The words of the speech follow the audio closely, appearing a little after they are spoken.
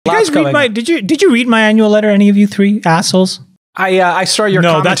guys read my? Did you read my annual letter? Any of you three assholes? I saw your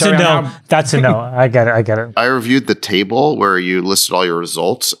commentary. That's a no. I get it. I reviewed the table where you listed all your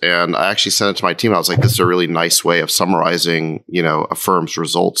results, and I actually sent it to my team. I was like, this is a really nice way of summarizing, a firm's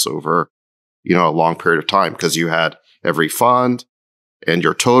results over, a long period of time, because you had every fund and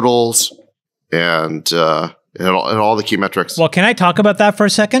your totals and all the key metrics. Well, can I talk about that for a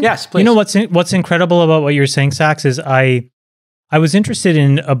second? Yes, please. You know what's incredible about what you're saying, Sachs, is I was interested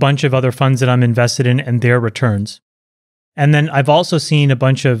in a bunch of other funds that I'm invested in and their returns. And then I've also seen a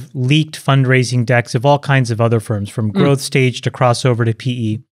bunch of leaked fundraising decks of all kinds of other firms, from growth stage to crossover to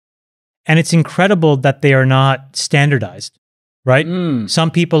PE. And it's incredible that they are not standardized, right? Some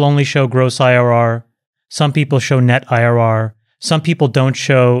people only show gross IRR. Some people show net IRR. Some people don't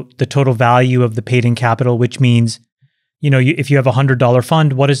show the total value of the paid-in capital, which means, if you have a $100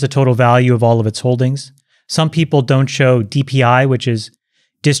 fund, what is the total value of all of its holdings? Some people don't show DPI, which is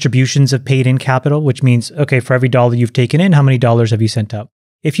distributions of paid-in capital, which means, okay, for every dollar you've taken in, how many dollars have you sent out?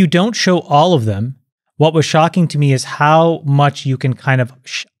 If you don't show all of them, what was shocking to me is how much you can kind of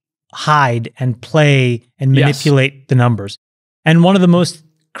hide and play and manipulate the numbers. And one of the most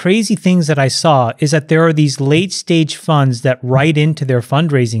crazy things that I saw is that there are these late-stage funds that write into their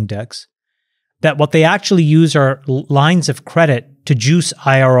fundraising decks that what they actually use are lines of credit to juice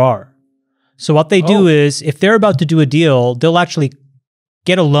IRR. So what they do is, if they're about to do a deal, they'll actually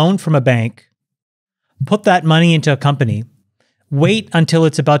get a loan from a bank, put that money into a company, wait until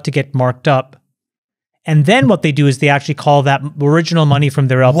it's about to get marked up, and then what they do is they actually call that original money from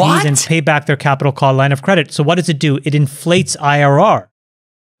their LPs and pay back their capital call line of credit. So what does it do? It inflates IRR.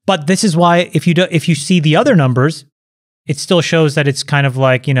 But this is why if you see the other numbers, it still shows that it's kind of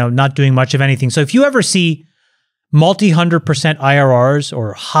like, not doing much of anything. So if you ever see multi-100% IRRs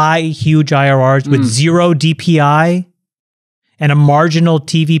or huge IRRs with zero DPI, and a marginal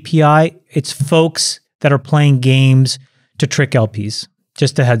TVPI, it's folks that are playing games to trick LPs.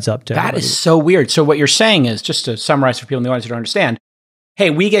 Just a heads up to that. Is so weird. So what you're saying is, just to summarize for people in the audience who don't understand, hey,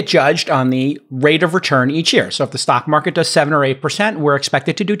 we get judged on the rate of return each year. So if the stock market does 7 or 8%, we're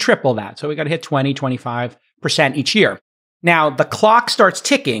expected to do triple that. So we got to hit 20, 25% each year. Now, the clock starts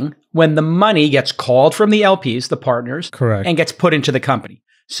ticking when the money gets called from the LPs, the partners, correct, and gets put into the company.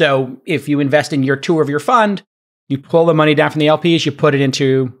 So if you invest in year 2 of your fund, you pull the money down from the LPs, you put it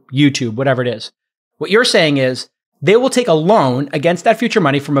into YouTube, whatever it is. What you're saying is they will take a loan against that future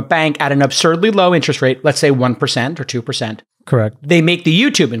money from a bank at an absurdly low interest rate, let's say 1% or 2%. Correct. They make the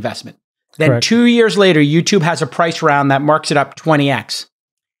YouTube investment. Then Correct. 2 years later, YouTube has a price round that marks it up 20x.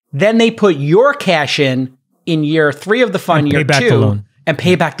 Then they put your cash in year 3 of the fund, year 2, and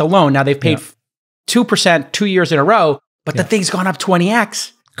pay back the loan. Now they've paid 2% 2 years in a row, but the thing's gone up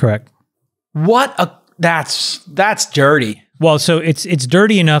 20x. Correct. That's dirty. Well, so it's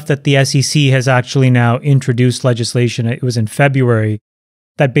dirty enough that the SEC has actually now introduced legislation. It was in February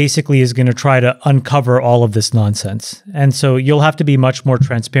that basically is going to try to uncover all of this nonsense. And so you'll have to be much more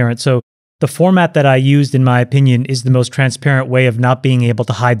transparent. So the format that I used, in my opinion, is the most transparent way of not being able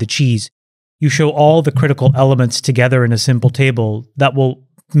to hide the cheese. You show all the critical elements together in a simple table that will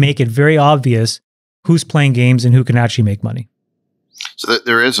make it very obvious who's playing games and who can actually make money. So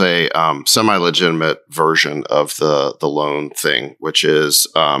there is a semi-legitimate version of the loan thing, which is,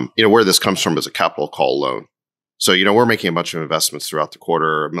 where this comes from is a capital call loan. So, we're making a bunch of investments throughout the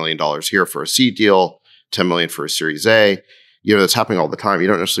quarter, $1 million here for a seed deal, $10 million for a Series A. That's happening all the time. You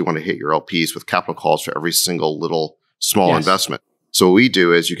don't necessarily want to hit your LPs with capital calls for every single little small investment. So what we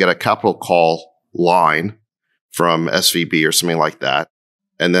do is you get a capital call line from SVB or something like that,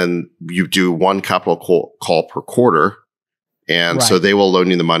 and then you do one capital call per quarter. And so they will loan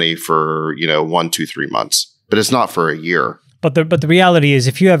you the money for, 1, 2, 3 months, but it's not for a year. But the reality is,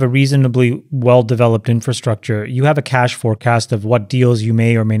 if you have a reasonably well-developed infrastructure, you have a cash forecast of what deals you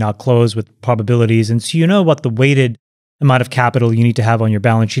may or may not close with probabilities. And so you know what the weighted amount of capital you need to have on your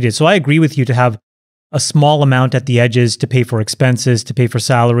balance sheet is. So I agree with you to have a small amount at the edges to pay for expenses, to pay for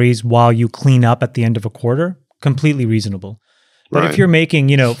salaries while you clean up at the end of a quarter. Completely reasonable. But if you're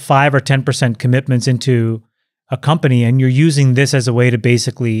making, 5 or 10% commitments into a company and you're using this as a way to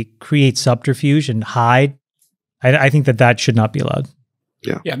basically create subterfuge and hide, I think that should not be allowed.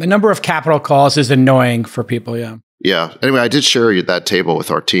 Yeah. The number of capital calls is annoying for people. Yeah. Yeah. Anyway, I did share that table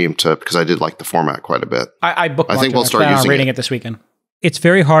with our team because I did like the format quite a bit. I bookmarked I think we'll start using reading it this weekend. It's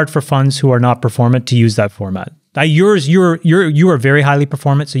very hard for funds who are not performant to use that format. You are very highly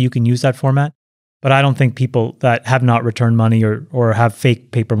performant, so you can use that format. But I don't think people that have not returned money or have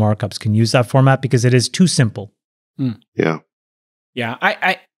fake paper markups can use that format because it is too simple. Yeah. Yeah.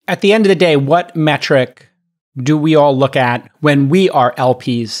 I at the end of the day, what metric do we all look at when we are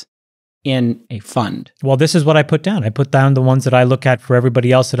LPs in a fund? Well, this is what I put down. I put down the ones that I look at for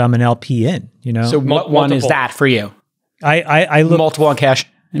everybody else that I'm an LP in, you know? So what one is that for you? I look multiple on cash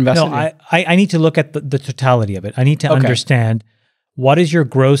invested? No, I need to look at the totality of it. I need to understand what is your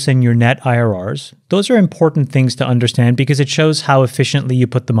gross and your net IRRs. Those are important things to understand because it shows how efficiently you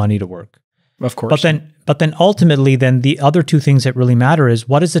put the money to work. Of course. But then ultimately, then the other two things that really matter is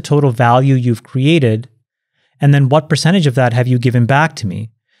what is the total value you've created, and then what percentage of that have you given back to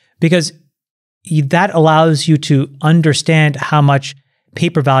me? Because that allows you to understand how much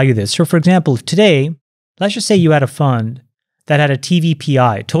paper value this. So for example, today, let's just say you had a fund that had a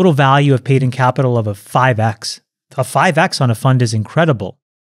TVPI, total value of paid in capital of a 5x. A 5x on a fund is incredible.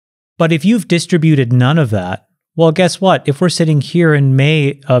 But if you've distributed none of that, well, guess what? If we're sitting here in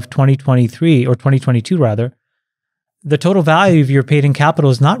May of 2023, or 2022 rather, the total value of your paid in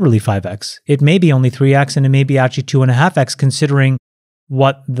capital is not really 5x. It may be only 3x, and it may be actually 2.5x considering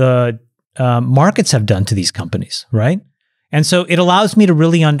what the markets have done to these companies, right? And so it allows me to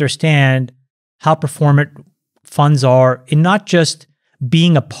really understand how performant funds are in not just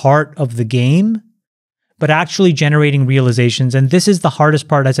being a part of the game, but actually generating realizations. And this is the hardest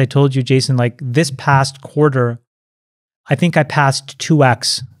part, as I told you, Jason, like this past quarter, I think I passed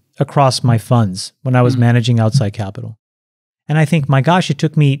 2x across my funds when I was managing outside capital. And I think, my gosh, it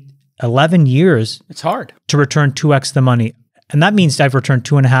took me 11 years. It's hard to return 2x the money. And that means I've returned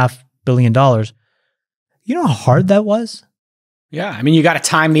 $2.5 billion. You know how hard that was? Yeah. I mean, you got to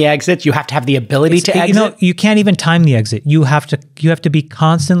time the exits. You have to have the ability to exit. You know, you can't even time the exit. You have to be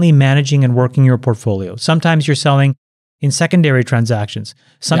constantly managing and working your portfolio. Sometimes you're selling in secondary transactions.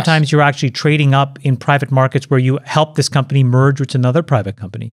 Sometimes you're actually trading up in private markets where you help this company merge with another private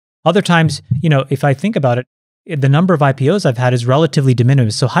company. Other times, you know, if I think about it, the number of IPOs I've had is relatively de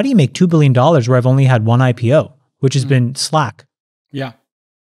minimis. So how do you make $2 billion where I've only had one IPO, which has been Slack? Yeah.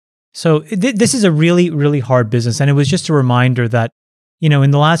 So this is a really, really hard business. And it was just a reminder that, you know,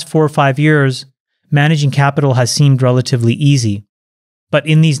 in the last 4 or 5 years, managing capital has seemed relatively easy. But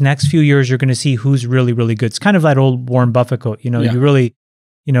in these next few years, you're going to see who's really, really good. It's kind of that old Warren Buffett quote, you know, you really,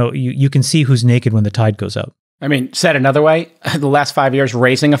 you know, you can see who's naked when the tide goes out. I mean, said another way, the last 5 years,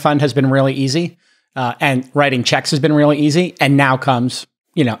 raising a fund has been really easy. And writing checks has been really easy. And now comes,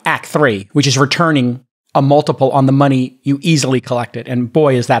 you know, Act 3, which is returning a multiple on the money you easily collected. And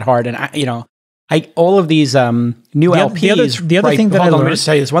boy, is that hard. And all of these new LPs. The other thing that hold on, let me just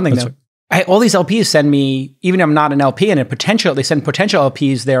tell you this one thing though. All these LPs send me, even if I'm not an LP in it, they send potential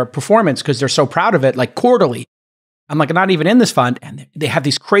LPs their performance because they're so proud of it, like quarterly. I'm like, I'm not even in this fund. And they have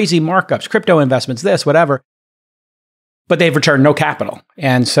these crazy markups, crypto investments, this, whatever. But they've returned no capital.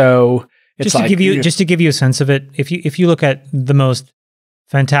 And so it's just to give you a sense of it, if you look at the most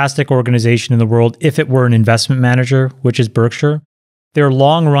fantastic organization in the world, if it were an investment manager, which is Berkshire, their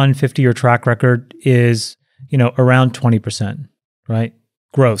long run 50-year track record is, you know, around 20%, right?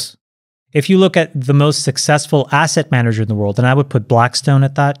 Gross. If you look at the most successful asset manager in the world, and I would put Blackstone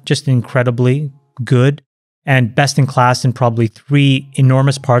at that, just incredibly good and best in class in probably 3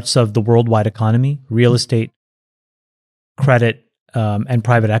 enormous parts of the worldwide economy: real estate, credit, and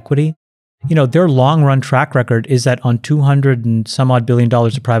private equity. You know, their long run track record is that on $200 and some odd billion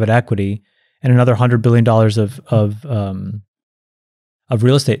of private equity and another $100 billion of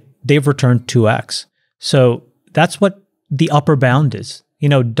real estate, they've returned 2x. So that's what the upper bound is. You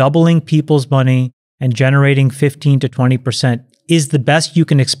know, doubling people's money and generating 15 to 20% is the best you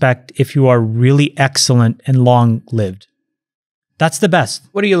can expect if you are really excellent and long lived. That's the best.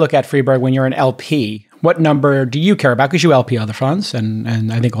 What do you look at, Freeberg, when you're an LP? What number do you care about? Because you LP other funds,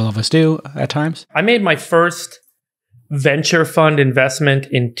 and I think all of us do at times. I made my first venture fund investment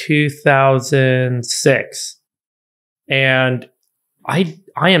in 2006. And I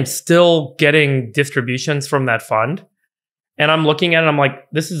am still getting distributions from that fund. And I'm looking at it, I'm like,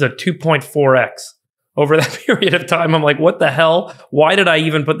 this is a 2.4x over that period of time. I'm like, what the hell? Why did I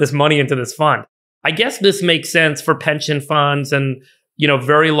even put this money into this fund? I guess this makes sense for pension funds and, you know,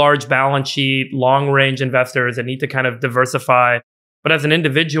 very large balance sheet, long range investors that need to kind of diversify. But as an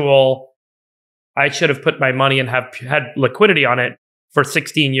individual, I should have put my money and have had liquidity on it for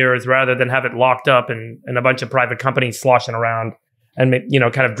 16 years rather than have it locked up in a bunch of private companies sloshing around and, you know,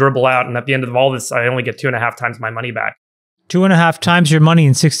 kind of dribble out. And at the end of all this, I only get 2.5 times my money back. 2.5 times your money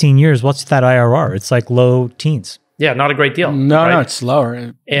in 16 years. What's that IRR? It's like low teens. Yeah, not a great deal. No, right? No, it's lower.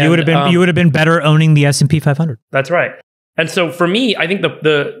 And, you would have been better owning the S&P 500. That's right. And so for me, I think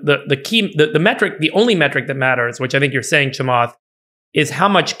the key, the metric, the only metric that matters, which I think you're saying, Chamath, is how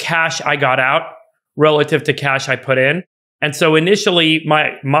much cash I got out relative to cash I put in. And so initially,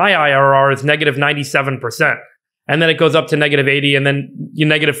 my IRR is negative 97%. And then it goes up to negative 80, and then you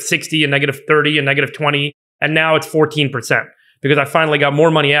negative 60 and negative 30 and negative 20. And now it's 14% because I finally got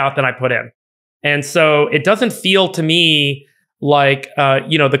more money out than I put in. And so it doesn't feel to me like,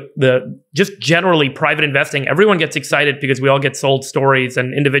 the just generally private investing, everyone gets excited because we all get sold stories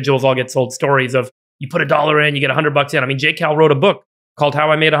and individuals all get sold stories of you put $1 in, you get $100 in. I mean, J. Cal wrote a book called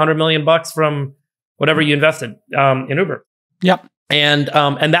How I Made $100 Million from whatever you invested in Uber. Yep. And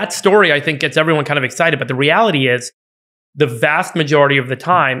that story, I think, gets everyone kind of excited. But the reality is the vast majority of the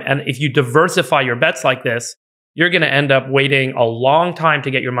time, and if you diversify your bets like this, you're going to end up waiting a long time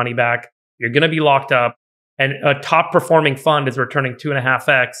to get your money back. You're going to be locked up. And a top performing fund is returning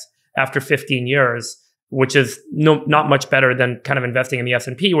 2.5x after 15 years, which is not much better than kind of investing in the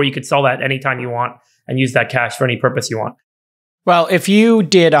S&P, where you could sell that anytime you want and use that cash for any purpose you want. Well, if you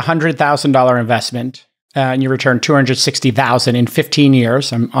did a $100,000 investment and you returned $260,000 in 15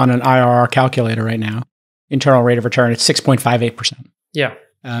 years, I'm on an IRR calculator right now, internal rate of return, it's 6.58%. Yeah,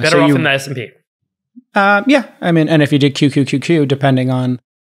 better off than the S&P. Yeah, I mean, and if you did QQQQ, depending on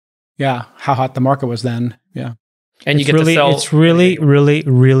how hot the market was then, and you get to sell. It's really, really,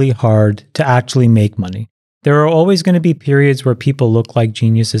 really hard to actually make money. There are always going to be periods where people look like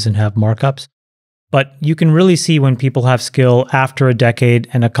geniuses and have markups, but you can really see when people have skill after a decade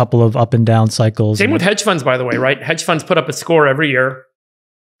and a couple of up and down cycles. Same with hedge funds, by the way, right? Hedge funds put up a score every year,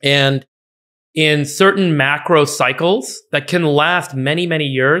 and in certain macro cycles that can last many, many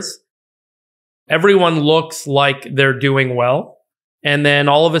years, everyone looks like they're doing well. And then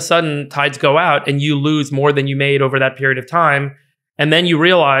all of a sudden, tides go out and you lose more than you made over that period of time. And then you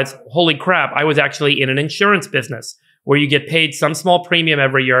realize, holy crap, I was actually in an insurance business where you get paid some small premium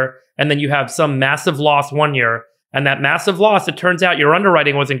every year. And then you have some massive loss one year. And that massive loss, it turns out your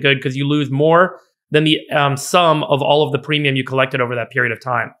underwriting wasn't good because you lose more than the sum of all of the premium you collected over that period of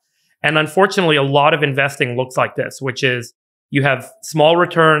time. And unfortunately, a lot of investing looks like this, which is you have small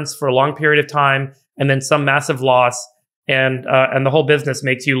returns for a long period of time and then some massive loss. And the whole business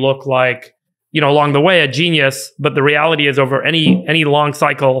makes you look like, along the way, a genius. But the reality is over any long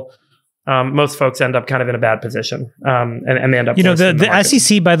cycle, most folks end up kind of in a bad position and they end up. The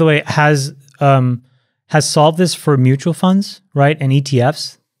SEC, by the way, has solved this for mutual funds, right, and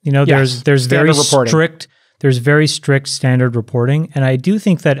ETFs. There's very strict standard reporting, and I do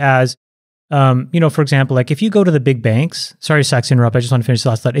think that as for example, like if you go to the big banks, sorry, Sax, to interrupt. I just want to finish the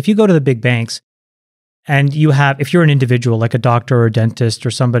last thought. If you go to the big banks, and if you're an individual like a doctor or a dentist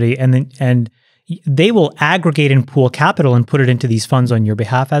or somebody, and they will aggregate and pool capital and put it into these funds on your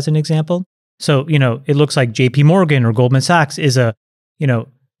behalf, as an example. So, it looks like JP Morgan or Goldman Sachs is a, $50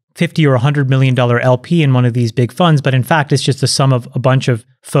 or $100 million LP in one of these big funds, but in fact, it's just the sum of a bunch of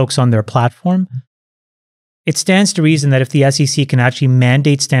folks on their platform. It stands to reason that if the SEC can actually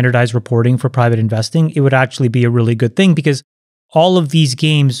mandate standardized reporting for private investing, it would actually be a really good thing, because all of these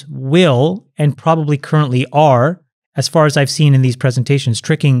games will, and probably currently are, as far as I've seen in these presentations,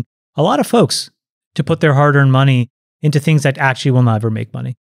 tricking a lot of folks to put their hard-earned money into things that actually will never make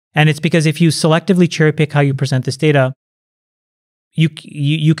money. And it's because if you selectively cherry pick how you present this data,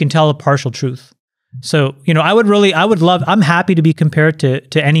 you can tell a partial truth. So, I'm happy to be compared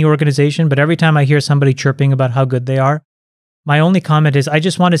to any organization, but every time I hear somebody chirping about how good they are, my only comment is I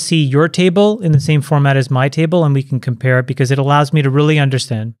just want to see your table in the same format as my table, and we can compare it because it allows me to really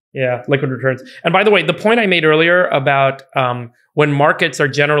understand. Yeah, liquid returns. And by the way, the point I made earlier about when markets are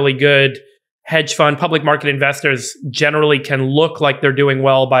generally good, hedge fund, public market investors generally can look like they're doing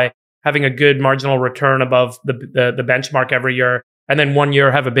well by having a good marginal return above the benchmark every year, and then one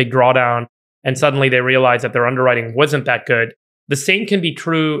year have a big drawdown, and suddenly they realize that their underwriting wasn't that good. The same can be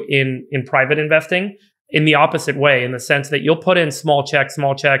true in private investing, in the opposite way, in the sense that you'll put in small checks,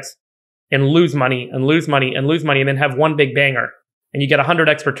 and lose money, and then have one big banger, and you get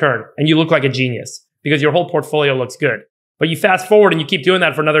 100x return, and you look like a genius because your whole portfolio looks good. But you fast forward and you keep doing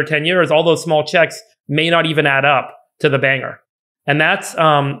that for another 10 years, all those small checks may not even add up to the banger. And that's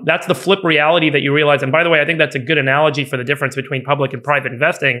the flip reality that you realize. And by the way, I think that's a good analogy for the difference between public and private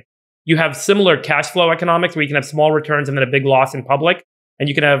investing. You have similar cash flow economics where you can have small returns and then a big loss in public, and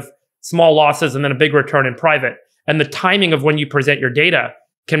you can have small losses and then a big return in private. And the timing of when you present your data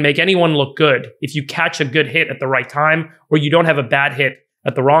can make anyone look good. If you catch a good hit at the right time, or you don't have a bad hit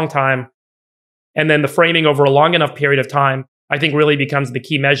at the wrong time, and then the framing over a long enough period of time, I think really becomes the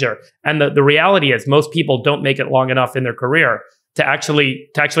key measure. And the reality is most people don't make it long enough in their career to actually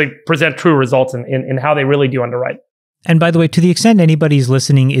present true results in how they really do underwrite. And by the way, to the extent anybody's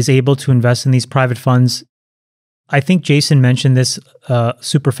listening is able to invest in these private funds, I think Jason mentioned this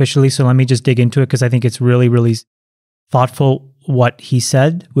superficially, so let me just dig into it because I think it's really, really thoughtful what he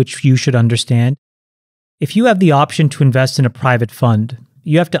said, which you should understand. If you have the option to invest in a private fund,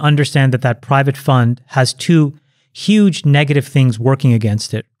 you have to understand that that private fund has two huge negative things working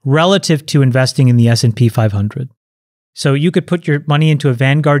against it relative to investing in the S&P 500. So you could put your money into a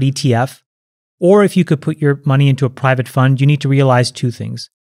Vanguard ETF, or if you could put your money into a private fund, you need to realize two things.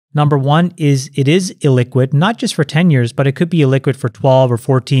 Number one is it is illiquid, not just for 10 years, but it could be illiquid for 12 or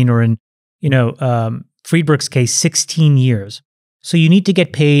 14 or in, Friedberg's case, 16 years. So you need to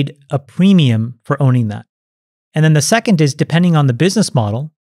get paid a premium for owning that. And then the second is, depending on the business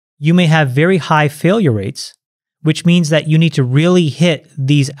model, you may have very high failure rates, which means that you need to really hit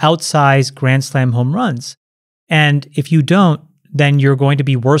these outsized grand slam home runs. And if you don't, then you're going to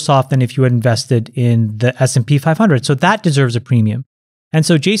be worse off than if you had invested in the S&P 500. So that deserves a premium. And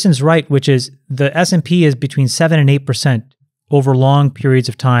so Jason's right, which is the S&P is between 7 and 8% over long periods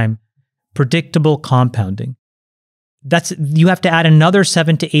of time, predictable compounding. You have to add another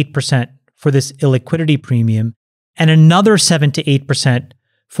 7 to 8% for this illiquidity premium and another 7 to 8%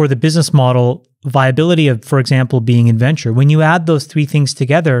 for the business model viability of, for example, being in venture. When you add those three things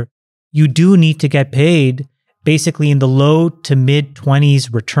together, you do need to get paid basically in the low to mid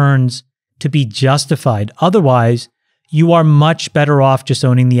 20s returns to be justified. Otherwise, you are much better off just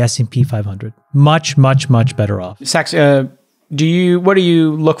owning the S&P 500. Much, much, much better off. Sachs, what do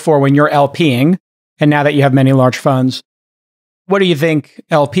you look for when you're LPing? And now that you have many large funds, what do you think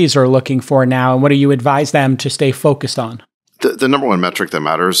LPs are looking for now? And what do you advise them to stay focused on? The number one metric that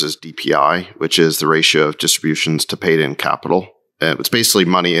matters is DPI, which is the ratio of distributions to paid in capital. And it's basically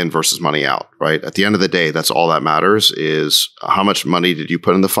money in versus money out, right? At the end of the day, that's all that matters is how much money did you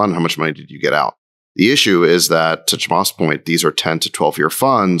put in the fund? How much money did you get out? The issue is that, to Chamath's point, these are 10 to 12-year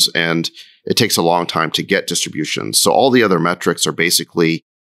funds, and it takes a long time to get distributions. So all the other metrics are basically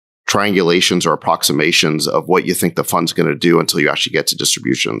triangulations or approximations of what you think the fund's going to do until you actually get to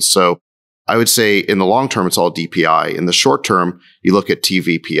distributions. So I would say in the long term, it's all DPI. In the short term, you look at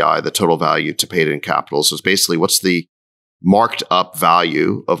TVPI, the total value to paid in capital. So it's basically what's the marked up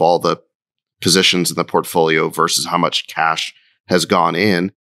value of all the positions in the portfolio versus how much cash has gone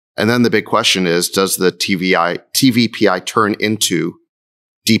in. And then the big question is, does the TVPI turn into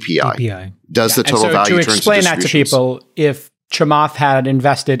DPI? Does the total value turn into distributions? To explain that to people, if Chamath had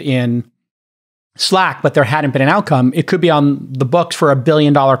invested in Slack, but there hadn't been an outcome, it could be on the books for $1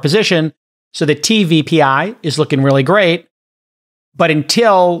 billion position. So the TVPI is looking really great. But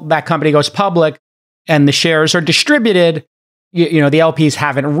until that company goes public and the shares are distributed, the LPs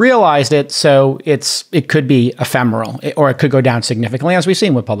haven't realized it. So it could be ephemeral, or it could go down significantly, as we've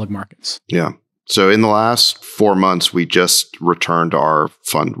seen with public markets. Yeah. So in the last 4 months, we just returned our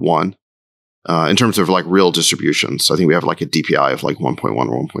fund one. In terms of like real distributions, I think we have like a DPI of like 1.1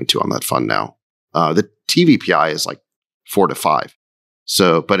 or 1.2 on that fund now. The TVPI is like 4 to 5.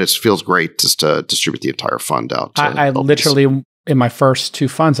 So, but it feels great just to distribute the entire fund out. I literally, in my first 2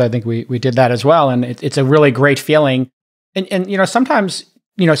 funds, I think we did that as well. And it's a really great feeling. And sometimes,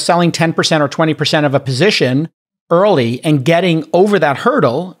 selling 10% or 20% of a position early and getting over that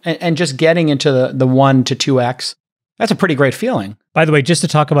hurdle and just getting into the 1 to 2x, that's a pretty great feeling. By the way, just to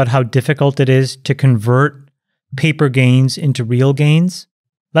talk about how difficult it is to convert paper gains into real gains.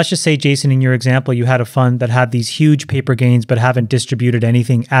 Let's just say, Jason, in your example, you had a fund that had these huge paper gains but haven't distributed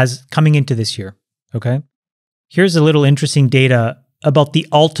anything as coming into this year, okay? Here's a little interesting data about the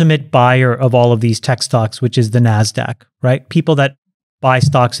ultimate buyer of all of these tech stocks, which is the NASDAQ, right? People that buy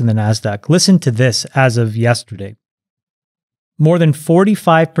stocks in the NASDAQ. Listen to this as of yesterday. More than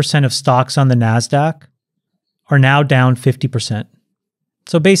 45% of stocks on the NASDAQ are now down 50%.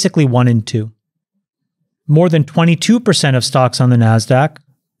 So basically 1 in 2. More than 22% of stocks on the NASDAQ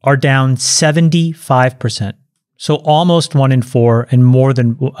are down 75%. So almost 1 in 4 and more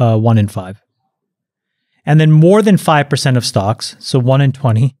than 1 in 5. And then more than 5% of stocks, so 1 in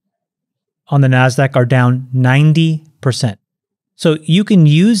 20, on the NASDAQ are down 90%. So you can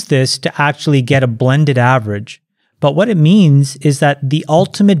use this to actually get a blended average. But what it means is that the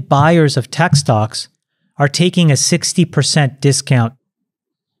ultimate buyers of tech stocks are taking a 60% discount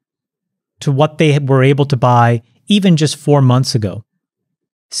to what they were able to buy even just 4 months ago.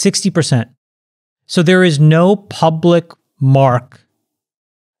 60%. So there is no public mark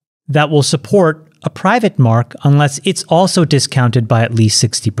that will support a private mark unless it's also discounted by at least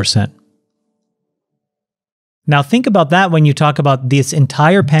 60%. Now think about that when you talk about this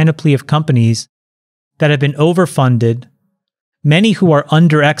entire panoply of companies that have been overfunded, many who are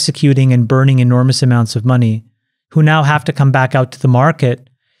under-executing and burning enormous amounts of money, who now have to come back out to the market.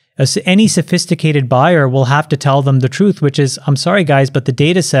 Any sophisticated buyer will have to tell them the truth, which is, I'm sorry guys, but the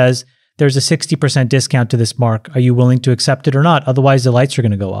data says there's a 60% discount to this mark. Are you willing to accept it or not? Otherwise, the lights are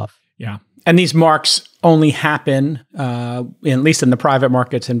going to go off. Yeah. And these marks only happen, at least in the private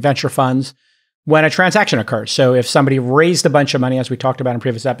markets and venture funds, when a transaction occurs. So if somebody raised a bunch of money, as we talked about in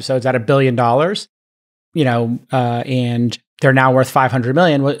previous episodes, at $1 billion, and they're now worth 500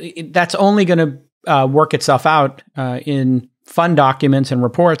 million, well, that's only going to work itself out in fund documents and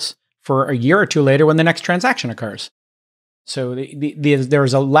reports for a year or two later when the next transaction occurs. So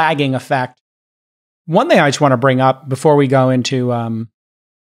there's a lagging effect. One thing I just want to bring up before we go into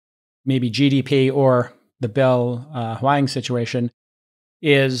maybe GDP or the Bill Hwang situation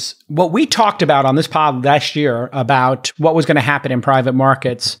is what we talked about on this pod last year about what was going to happen in private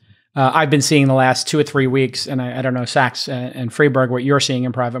markets. I've been seeing the last 2 or 3 weeks, and I don't know, Sachs and Freeberg, what you're seeing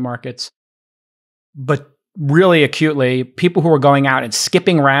in private markets. But really acutely, people who are going out and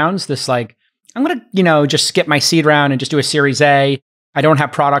skipping rounds, this like, I'm going to, just skip my seed round and just do a Series A. I don't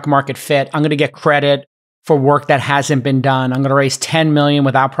have product market fit. I'm going to get credit for work that hasn't been done. I'm going to raise 10 million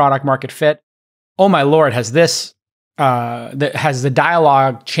without product market fit. Oh my Lord, has the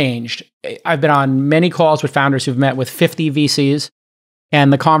dialogue changed? I've been on many calls with founders who've met with 50 VCs,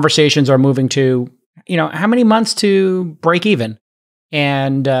 and the conversations are moving to, how many months to break even?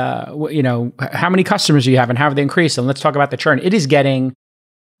 And, how many customers do you have and how have they increased? And let's talk about the churn. It is getting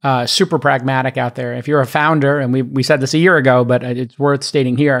super pragmatic out there. If you're a founder, and we said this a year ago, but it's worth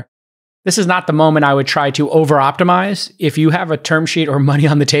stating here, this is not the moment I would try to over-optimize. If you have a term sheet or money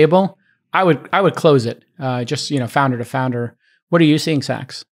on the table, I would close it, just founder to founder. What are you seeing,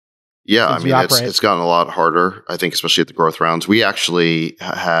 Sachs? Yeah, I mean, it's gotten a lot harder, I think, especially at the growth rounds. We actually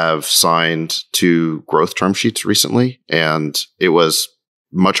have signed 2 growth term sheets recently, and it was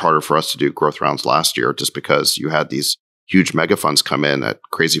much harder for us to do growth rounds last year just because you had these huge mega funds come in at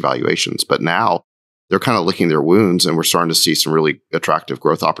crazy valuations. But now they're kind of licking their wounds, and we're starting to see some really attractive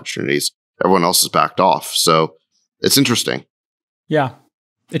growth opportunities. Everyone else has backed off. So it's interesting. Yeah.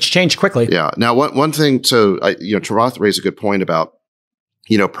 It's changed quickly. Yeah. Now, one thing, so Travath raised a good point about,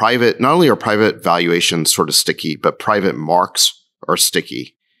 private, not only are private valuations sort of sticky, but private marks are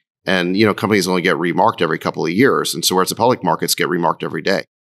sticky. And, companies only get remarked every couple of years. And so whereas the public markets get remarked every day.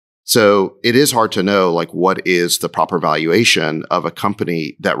 So it is hard to know, like, what is the proper valuation of a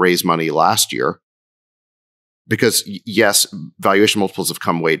company that raised money last year? Because yes, valuation multiples have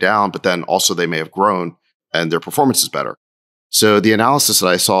come way down, but then also they may have grown and their performance is better. So the analysis that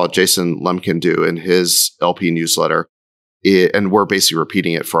I saw Jason Lemkin do in his LP newsletter, and we're basically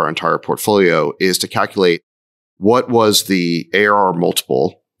repeating it for our entire portfolio, is to calculate what was the ARR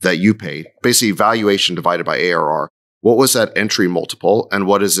multiple that you paid, basically valuation divided by ARR. What was that entry multiple and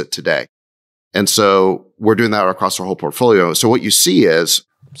what is it today? And so we're doing that across our whole portfolio. So what you see is...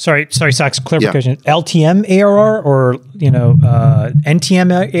 Sorry, Sachs, clarification. Yeah. LTM ARR or,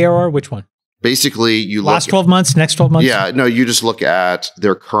 NTM ARR? Which one? Basically, you last 12 months, next 12 months? Yeah, no, you just look at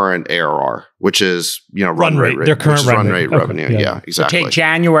their current ARR, which is, run rate. Their current run rate revenue. Okay. Yeah, exactly. So take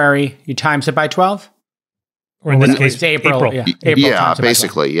January, you times it by 12? Or in this case, April. Yeah, yeah,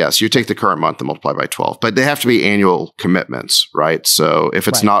 basically, yes. You take the current month and multiply by 12. But they have to be annual commitments, right? So if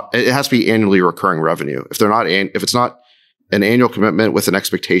it's not, it has to be annually recurring revenue. If it's not an annual commitment with an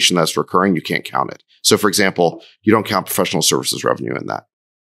expectation that's recurring, you can't count it. So for example, you don't count professional services revenue in that.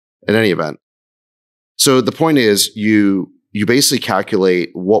 In any event. So the point is you basically calculate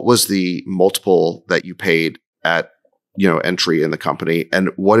what was the multiple that you paid at, entry in the company and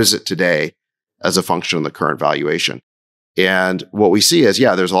what is it today as a function of the current valuation. And what we see is,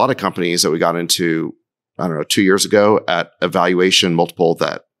 there's a lot of companies that we got into, 2 years ago at a valuation multiple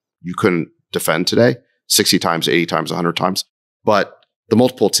that you couldn't defend today, 60 times, 80 times, 100 times. But the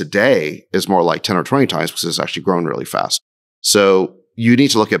multiple today is more like 10 or 20 times because it's actually grown really fast. So you need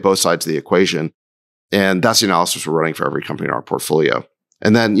to look at both sides of the equation. And that's the analysis we're running for every company in our portfolio.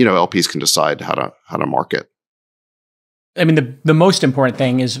 And then, LPs can decide how to market. I mean, the most important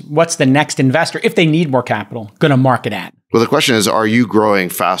thing is what's the next investor, if they need more capital, going to market at? Well, the question is, are you growing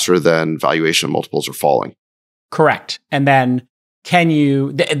faster than valuation multiples are falling? Correct. And then can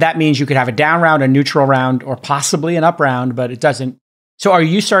you, that means you could have a down round, a neutral round, or possibly an up round, but it doesn't. So are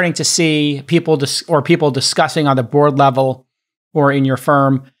you starting to see people discussing on the board level or in your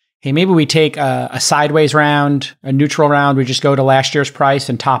firm, hey, maybe we take a sideways round, a neutral round, we just go to last year's price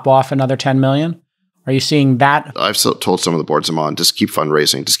and top off another 10 million? Are you seeing that? I've told some of the boards I'm on, just keep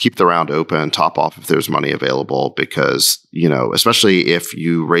fundraising, just keep the round open, top off if there's money available, because, especially if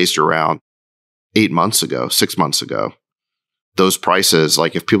you raised your round 8 months ago, 6 months ago, those prices,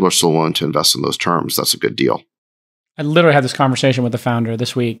 like if people are still willing to invest in those terms, that's a good deal. I literally had this conversation with the founder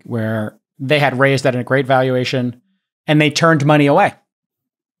this week where they had raised at a great valuation and they turned money away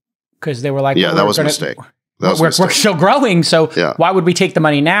because they were like, that was a mistake. we're still growing. So Yeah. why would we take the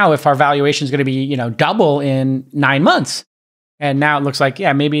money now if our valuation is going to be, double in 9 months? And now it looks like,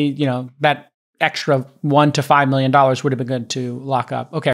 maybe, that extra $1 to $5 million would have been good to lock up. Okay.